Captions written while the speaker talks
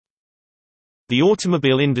The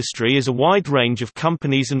automobile industry is a wide range of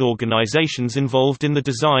companies and organizations involved in the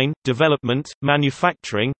design, development,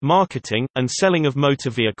 manufacturing, marketing, and selling of motor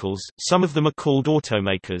vehicles. Some of them are called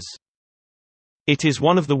automakers. It is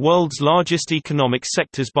one of the world's largest economic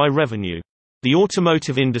sectors by revenue. The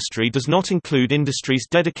automotive industry does not include industries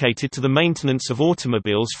dedicated to the maintenance of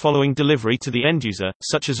automobiles following delivery to the end user,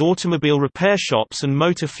 such as automobile repair shops and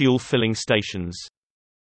motor fuel filling stations.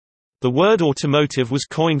 The word automotive was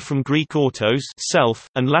coined from Greek autos, self,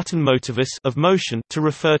 and Latin motivus, of motion, to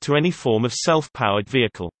refer to any form of self-powered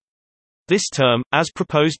vehicle. This term, as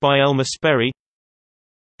proposed by Elmer Sperry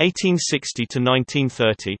 (1860 to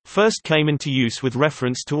 1930), first came into use with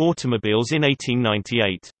reference to automobiles in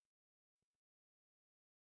 1898.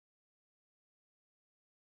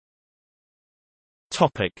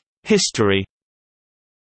 Topic: History.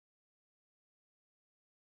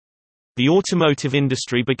 The automotive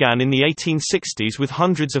industry began in the 1860s with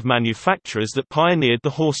hundreds of manufacturers that pioneered the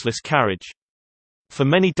horseless carriage. For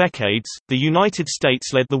many decades, the United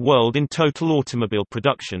States led the world in total automobile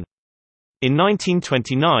production. In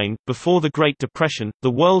 1929, before the Great Depression,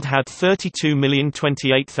 the world had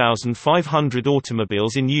 32,028,500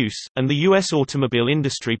 automobiles in use, and the U.S. automobile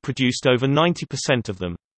industry produced over 90% of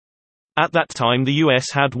them. At that time the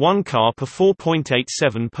U.S. had one car per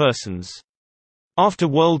 4.87 persons. After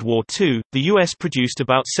World War II, the U.S. produced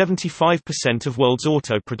about 75% of world's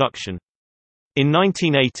auto production. In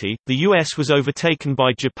 1980, the U.S. was overtaken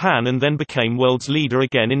by Japan and then became world's leader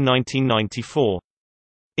again in 1994.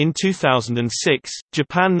 In 2006,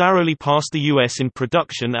 Japan narrowly passed the U.S. in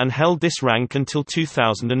production and held this rank until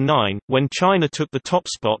 2009, when China took the top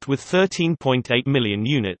spot with 13.8 million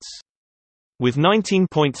units. With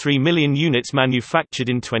 19.3 million units manufactured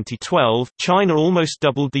in 2012, China almost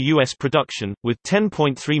doubled the U.S. production, with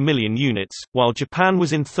 10.3 million units, while Japan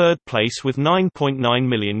was in third place with 9.9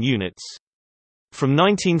 million units. From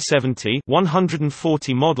 1970,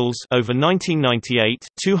 140 models over 1998,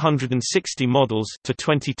 260 models to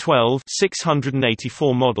 2012,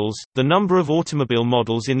 684 models, the number of automobile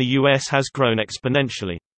models in the U.S. has grown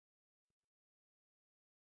exponentially.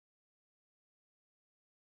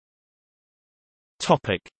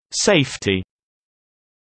 Topic: Safety.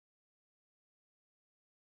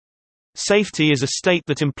 Safety is a state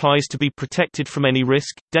that implies to be protected from any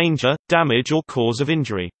risk, danger, damage or cause of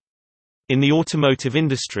injury. In the automotive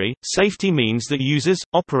industry, safety means that users,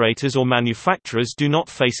 operators or manufacturers do not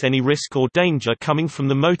face any risk or danger coming from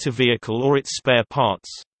the motor vehicle or its spare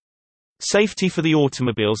parts. Safety for the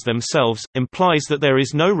automobiles themselves implies that there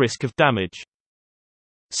is no risk of damage.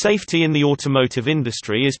 Safety in the automotive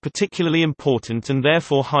industry is particularly important and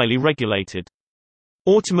therefore highly regulated.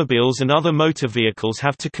 Automobiles and other motor vehicles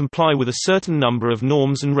have to comply with a certain number of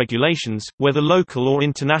norms and regulations, whether local or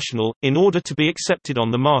international, in order to be accepted on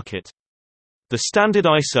the market. The standard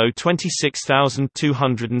ISO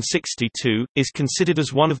 26262 is considered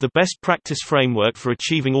as one of the best practice framework for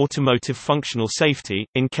achieving automotive functional safety.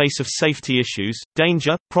 In case of safety issues,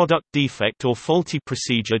 danger, product defect or faulty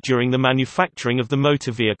procedure during the manufacturing of the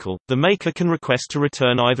motor vehicle, the maker can request to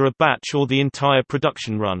return either a batch or the entire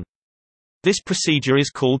production run. This procedure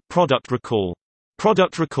is called product recall.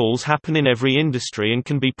 Product recalls happen in every industry and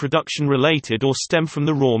can be production related or stem from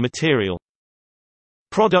the raw material.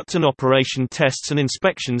 Product and operation tests and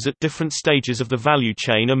inspections at different stages of the value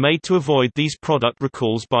chain are made to avoid these product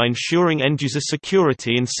recalls by ensuring end-user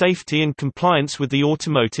security and safety and compliance with the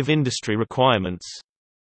automotive industry requirements.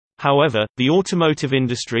 However, the automotive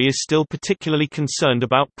industry is still particularly concerned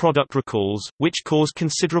about product recalls, which cause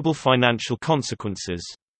considerable financial consequences.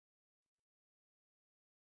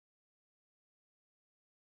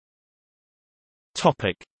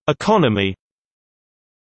 Topic: Economy.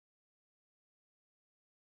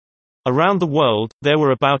 Around the world, there were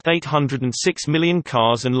about 806 million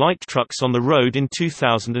cars and light trucks on the road in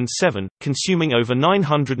 2007, consuming over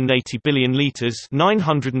 980 billion liters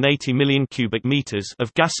 (980 million cubic meters)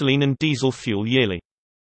 of gasoline and diesel fuel yearly.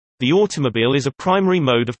 The automobile is a primary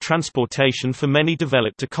mode of transportation for many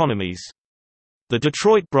developed economies. The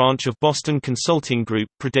Detroit branch of Boston Consulting Group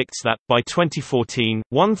predicts that, by 2014,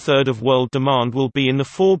 one-third of world demand will be in the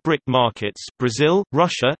four BRIC markets: Brazil,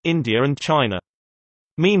 Russia, India and China.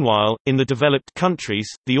 Meanwhile, in the developed countries,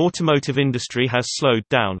 the automotive industry has slowed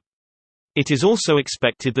down. It is also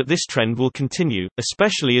expected that this trend will continue,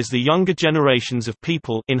 especially as the younger generations of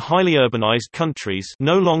people in highly urbanized countries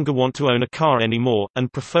no longer want to own a car anymore,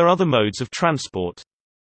 and prefer other modes of transport.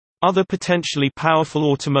 Other potentially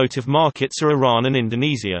powerful automotive markets are Iran and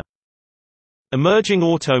Indonesia. Emerging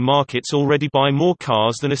auto markets already buy more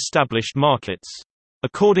cars than established markets.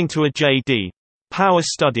 According to a J.D. Power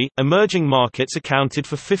study – Emerging markets accounted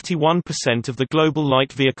for 51% of the global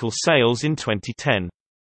light vehicle sales in 2010.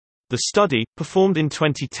 The study, performed in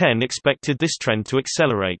 2010, expected this trend to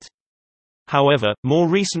accelerate. However, more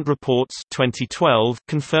recent reports 2012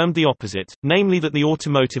 confirmed the opposite, namely that the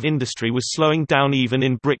automotive industry was slowing down even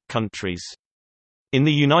in BRIC countries. In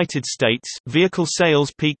the United States, vehicle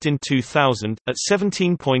sales peaked in 2000, at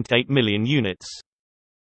 17.8 million units.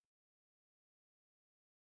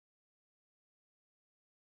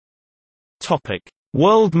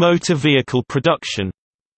 World motor vehicle production.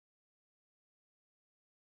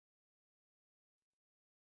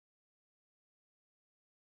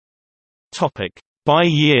 By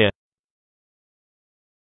year.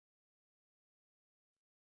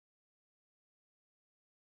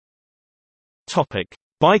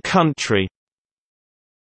 By country.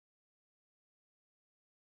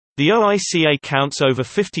 The OICA counts over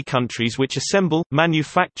 50 countries which assemble,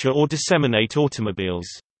 manufacture or disseminate automobiles.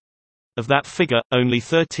 Of that figure, only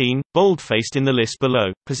 13, bold-faced in the list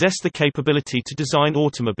below, possess the capability to design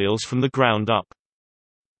automobiles from the ground up.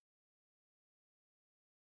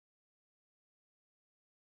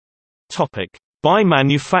 By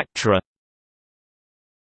manufacturer.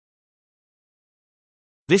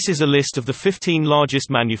 This is a list of the 15 largest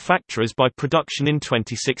manufacturers by production in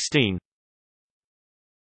 2016.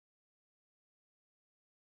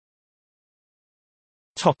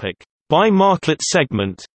 By market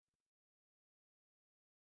segment.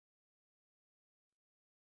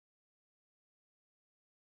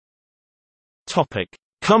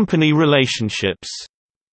 Company relationships.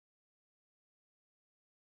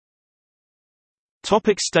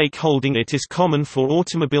 Stakeholding. It is common for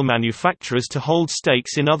automobile manufacturers to hold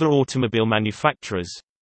stakes in other automobile manufacturers.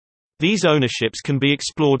 These ownerships can be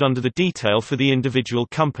explored under the detail for the individual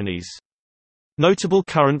companies. Notable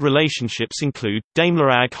current relationships include, Daimler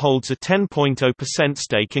AG holds a 10.0%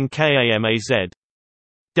 stake in KAMAZ.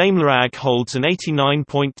 Daimler AG holds an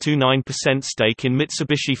 89.29% stake in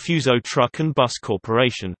Mitsubishi Fuso Truck and Bus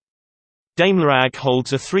Corporation. Daimler AG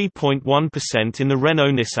holds a 3.1% in the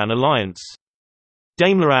Renault-Nissan alliance.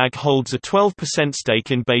 Daimler AG holds a 12% stake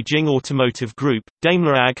in Beijing Automotive Group.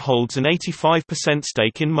 Daimler AG holds an 85%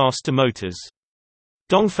 stake in Master Motors.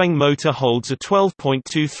 Dongfeng Motor holds a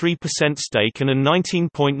 12.23% stake and a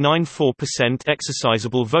 19.94%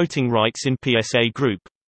 exercisable voting rights in PSA Group.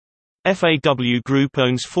 FAW Group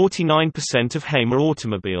owns 49% of Hamer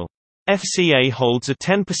Automobile. FCA holds a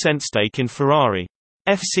 10% stake in Ferrari.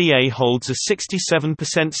 FCA holds a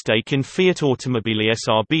 67% stake in Fiat Automobili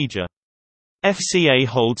SRBJ. FCA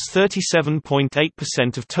holds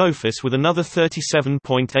 37.8% of Tofas with another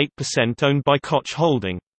 37.8% owned by Koch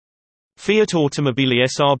Holding. Fiat Automobili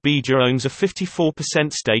SRBJ owns a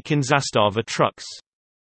 54% stake in Zastava Trucks.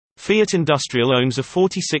 Fiat Industrial owns a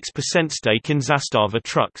 46% stake in Zastava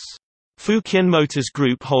Trucks. Fujian Motors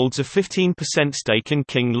Group holds a 15% stake in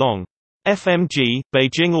King Long. FMG,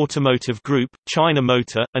 Beijing Automotive Group, China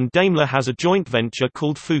Motor, and Daimler has a joint venture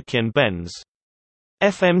called Fujian Benz.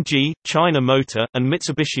 FMG, China Motor, and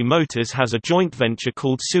Mitsubishi Motors has a joint venture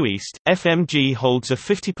called SUEAST. FMG holds a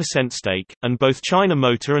 50% stake, and both China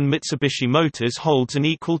Motor and Mitsubishi Motors holds an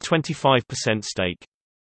equal 25% stake.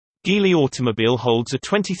 Geely Automobile holds a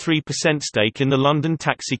 23% stake in the London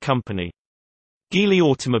Taxi Company. Geely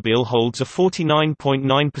Automobile holds a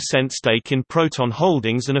 49.9% stake in Proton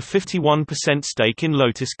Holdings and a 51% stake in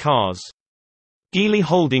Lotus Cars. Geely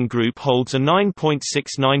Holding Group holds a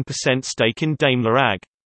 9.69% stake in Daimler AG.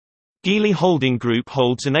 Geely Holding Group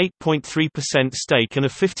holds an 8.3% stake and a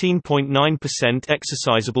 15.9%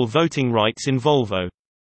 exercisable voting rights in Volvo.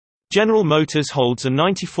 General Motors holds a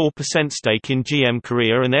 94% stake in GM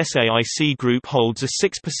Korea and SAIC Group holds a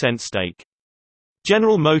 6% stake.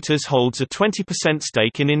 General Motors holds a 20%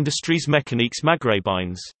 stake in Industries Mécaniques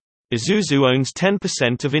Maghrébines. Isuzu owns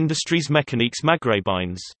 10% of Industries Mécaniques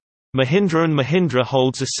Maghrébines. Mahindra & Mahindra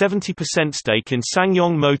holds a 70% stake in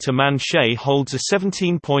SsangYong Motor. Manshay holds a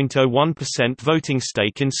 17.01% voting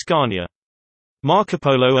stake in Scania. Marco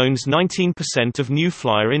Polo owns 19% of New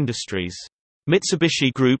Flyer Industries.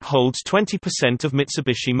 Mitsubishi Group holds 20% of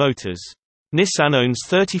Mitsubishi Motors. Nissan owns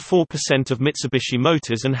 34% of Mitsubishi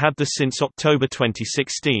Motors and had this since October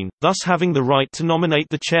 2016, thus having the right to nominate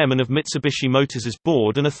the chairman of Mitsubishi Motors'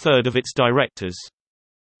 board and a third of its directors.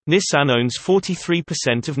 Nissan owns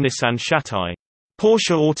 43% of Nissan Shatai.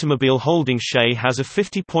 Porsche Automobile Holding SE has a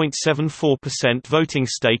 50.74% voting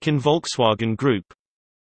stake in Volkswagen Group.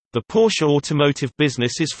 The Porsche automotive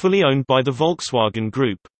business is fully owned by the Volkswagen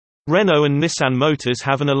Group. Renault and Nissan Motors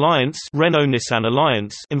have an alliance, Renault-Nissan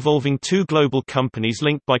Alliance, involving two global companies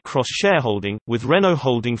linked by cross-shareholding, with Renault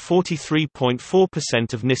holding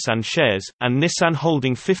 43.4% of Nissan shares, and Nissan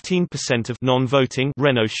holding 15% of non-voting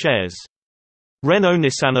Renault shares.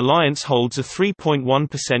 Renault-Nissan Alliance holds a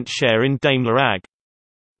 3.1% share in Daimler AG.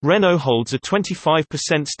 Renault holds a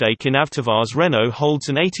 25% stake in Avtovaz. Renault holds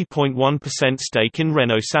an 80.1% stake in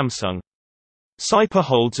Renault Samsung. Saipa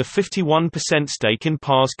holds a 51% stake in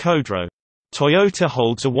Pars Khodro. Toyota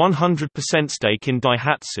holds a 100% stake in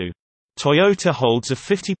Daihatsu. Toyota holds a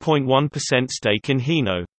 50.1% stake in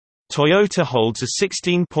Hino. Toyota holds a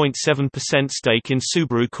 16.7% stake in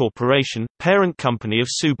Subaru Corporation, parent company of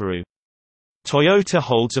Subaru. Toyota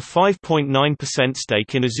holds a 5.9%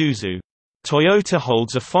 stake in Isuzu. Toyota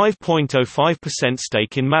holds a 5.05%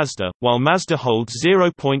 stake in Mazda, while Mazda holds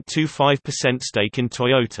 0.25% stake in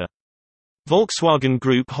Toyota. Volkswagen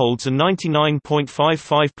Group holds a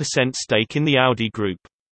 99.55% stake in the Audi Group.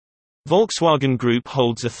 Volkswagen Group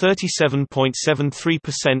holds a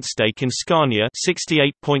 37.73% stake in Scania,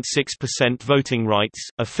 68.6% voting rights,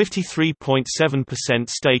 a 53.7%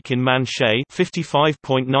 stake in Manche,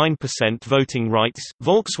 55.9% voting rights.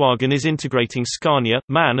 Volkswagen is integrating Scania,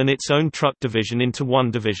 MAN and its own truck division into one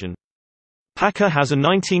division. PACCAR has a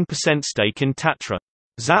 19% stake in Tatra.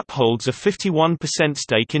 ZAP holds a 51%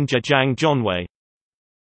 stake in Zhejiang Zhonwei.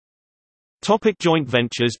 Topic: joint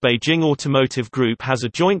ventures. Beijing Automotive Group has a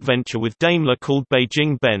joint venture with Daimler called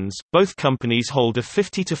Beijing-Benz. Both companies hold a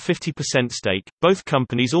 50% stake. Both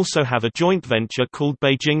companies also have a joint venture called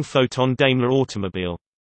Beijing Foton Daimler Automobile.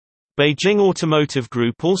 Beijing Automotive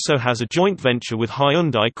Group also has a joint venture with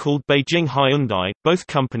Hyundai called Beijing Hyundai. Both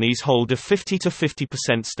companies hold a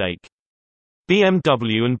 50% stake.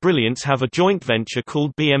 BMW and Brilliance have a joint venture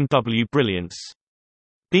called BMW Brilliance.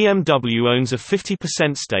 BMW owns a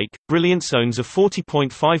 50% stake, Brilliance owns a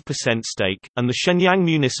 40.5% stake, and the Shenyang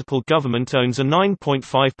municipal government owns a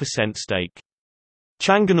 9.5% stake.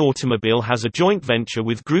 Chang'an Automobile has a joint venture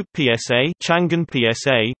with Group PSA, Chang'an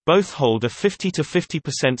PSA, both hold a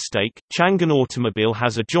 50% stake. Chang'an Automobile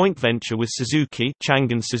has a joint venture with Suzuki,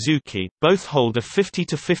 Chang'an Suzuki, both hold a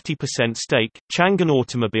 50% stake. Chang'an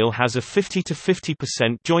Automobile has a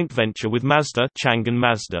 50% joint venture with Mazda, Chang'an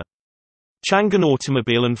Mazda. Chang'an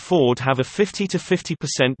Automobile and Ford have a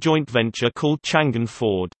 50% joint venture called Chang'an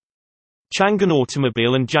Ford. Chang'an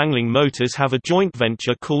Automobile and Jiangling Motors have a joint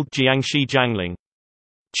venture called Jiangxi Jiangling.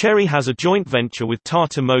 Chery has a joint venture with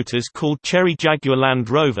Tata Motors called Chery Jaguar Land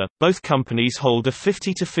Rover. Both companies hold a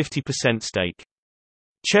 50% stake.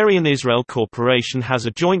 Chery and Israel Corporation has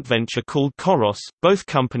a joint venture called Koros. Both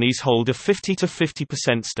companies hold a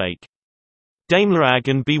 50% stake. Daimler AG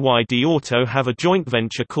and BYD Auto have a joint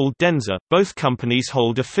venture called Denza. Both companies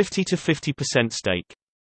hold a 50% stake.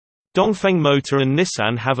 Dongfeng Motor and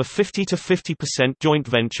Nissan have a 50% joint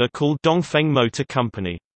venture called Dongfeng Motor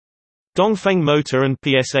Company. Dongfeng Motor and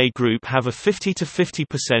PSA Group have a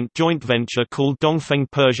 50% joint venture called Dongfeng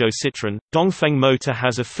Peugeot Citroën. Dongfeng Motor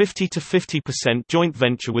has a 50% joint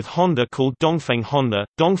venture with Honda called Dongfeng Honda.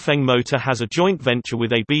 Dongfeng Motor has a joint venture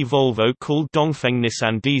with AB Volvo called Dongfeng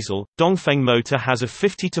Nissan Diesel. Dongfeng Motor has a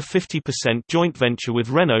 50% joint venture with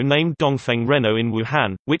Renault named Dongfeng Renault in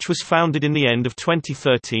Wuhan, which was founded in the end of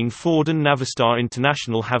 2013. Ford and Navistar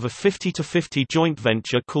International have a 50% joint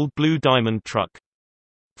venture called Blue Diamond Truck.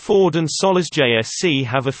 Ford and Solars JSC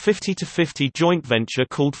have a 50% joint venture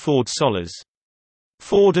called Ford Solars.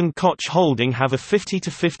 Ford and Koch Holding have a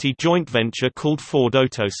 50% joint venture called Ford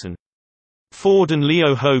Otosan. Ford and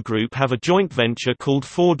Leo Ho Group have a joint venture called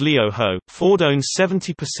Ford Leo Ho. Ford owns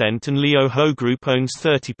 70% and Leo Ho Group owns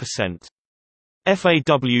 30%.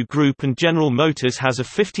 FAW Group and General Motors has a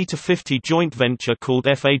 50% joint venture called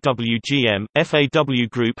FAW-GM. FAW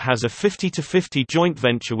Group has a 50% joint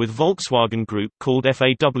venture with Volkswagen Group called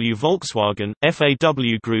FAW Volkswagen.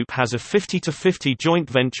 FAW Group has a 50% joint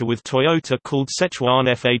venture with Toyota called Sichuan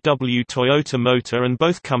FAW Toyota Motor, and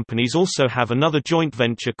both companies also have another joint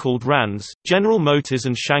venture called RANS. General Motors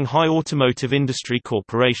and Shanghai Automotive Industry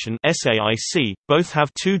Corporation (SAIC) both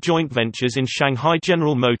have two joint ventures in Shanghai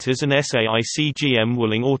General Motors and SAIC GM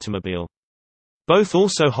Wuling Automobile. Both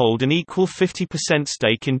also hold an equal 50%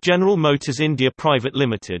 stake in General Motors India Private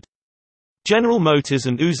Limited. General Motors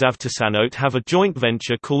and Uzavtosanot have a joint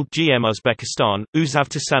venture called GM Uzbekistan.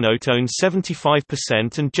 Uzavtosanot owns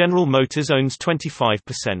 75% and General Motors owns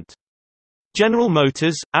 25%. General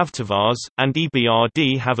Motors, AvtoVAZ, and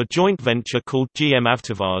EBRD have a joint venture called GM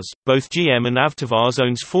AvtoVAZ. Both GM and AvtoVAZ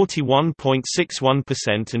owns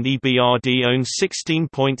 41.61% and EBRD owns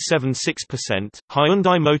 16.76%.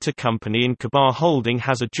 Hyundai Motor Company and Kabar Holding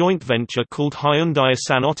has a joint venture called Hyundai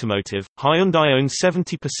Asan Automotive. Hyundai owns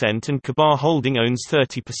 70% and Kabar Holding owns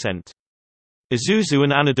 30%. Isuzu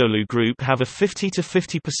and Anadolu Group have a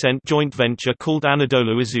 50-50% joint venture called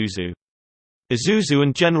Anadolu Isuzu. Isuzu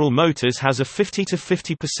and General Motors has a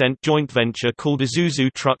 50-50% joint venture called Isuzu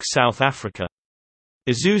Truck South Africa.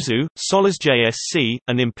 Isuzu, Solas JSC,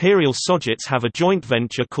 and Imperial Sojitz have a joint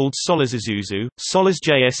venture called Solas Isuzu. Solas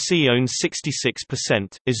JSC owns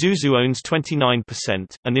 66%, Isuzu owns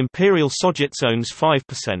 29%, and Imperial Sojitz owns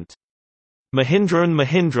 5%. Mahindra and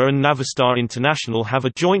Navistar International have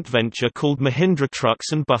a joint venture called Mahindra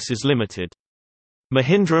Trucks and Buses Limited.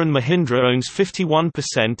 Mahindra owns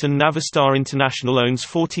 51% and Navistar International owns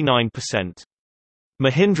 49%.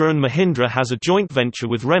 Mahindra has a joint venture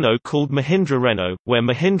with Renault called Mahindra Renault, where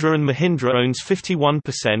Mahindra owns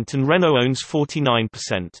 51% and Renault owns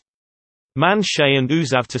 49%. MAN Shay and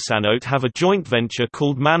Uzavtosanot have a joint venture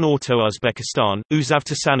called MAN Auto Uzbekistan.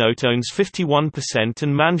 Uzavtosanot owns 51%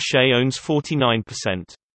 and MAN Shay owns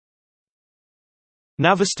 49%.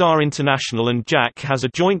 Navistar International and JAC has a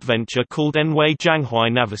joint venture called Enway Jianghuai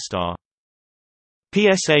Navistar.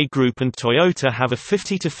 PSA Group and Toyota have a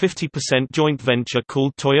 50-50% joint venture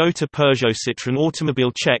called Toyota Peugeot Citroën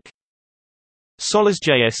Automobile Czech. Solas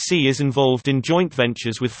JSC is involved in joint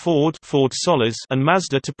ventures with Ford Solas and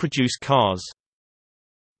Mazda to produce cars.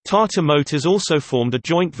 Tata Motors also formed a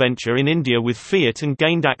joint venture in India with Fiat and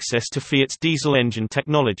gained access to Fiat's diesel engine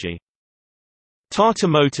technology. Tata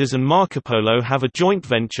Motors and Marco Polo have a joint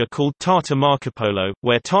venture called Tata Marco Polo,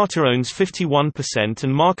 where Tata owns 51%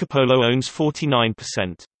 and Marco Polo owns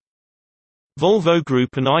 49%. Volvo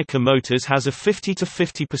Group and Eicher Motors has a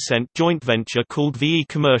 50-50% joint venture called VE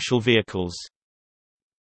Commercial Vehicles.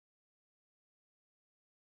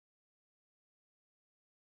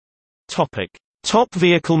 Top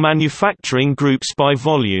vehicle manufacturing groups by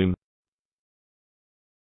volume.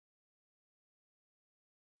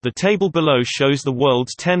 The table below shows the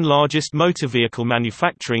world's 10 largest motor vehicle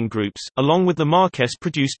manufacturing groups, along with the marques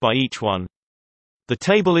produced by each one. The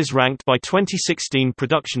table is ranked by 2016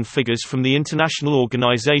 production figures from the International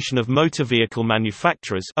Organization of Motor Vehicle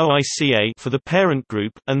Manufacturers (OICA) for the parent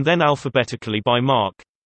group, and then alphabetically by marque.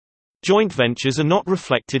 Joint ventures are not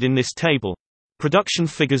reflected in this table. Production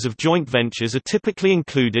figures of joint ventures are typically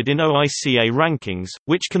included in OICA rankings,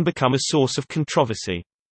 which can become a source of controversy.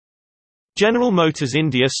 General Motors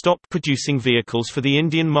India stopped producing vehicles for the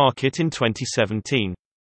Indian market in 2017.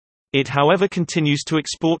 It however continues to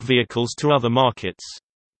export vehicles to other markets.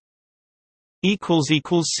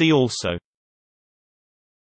 See also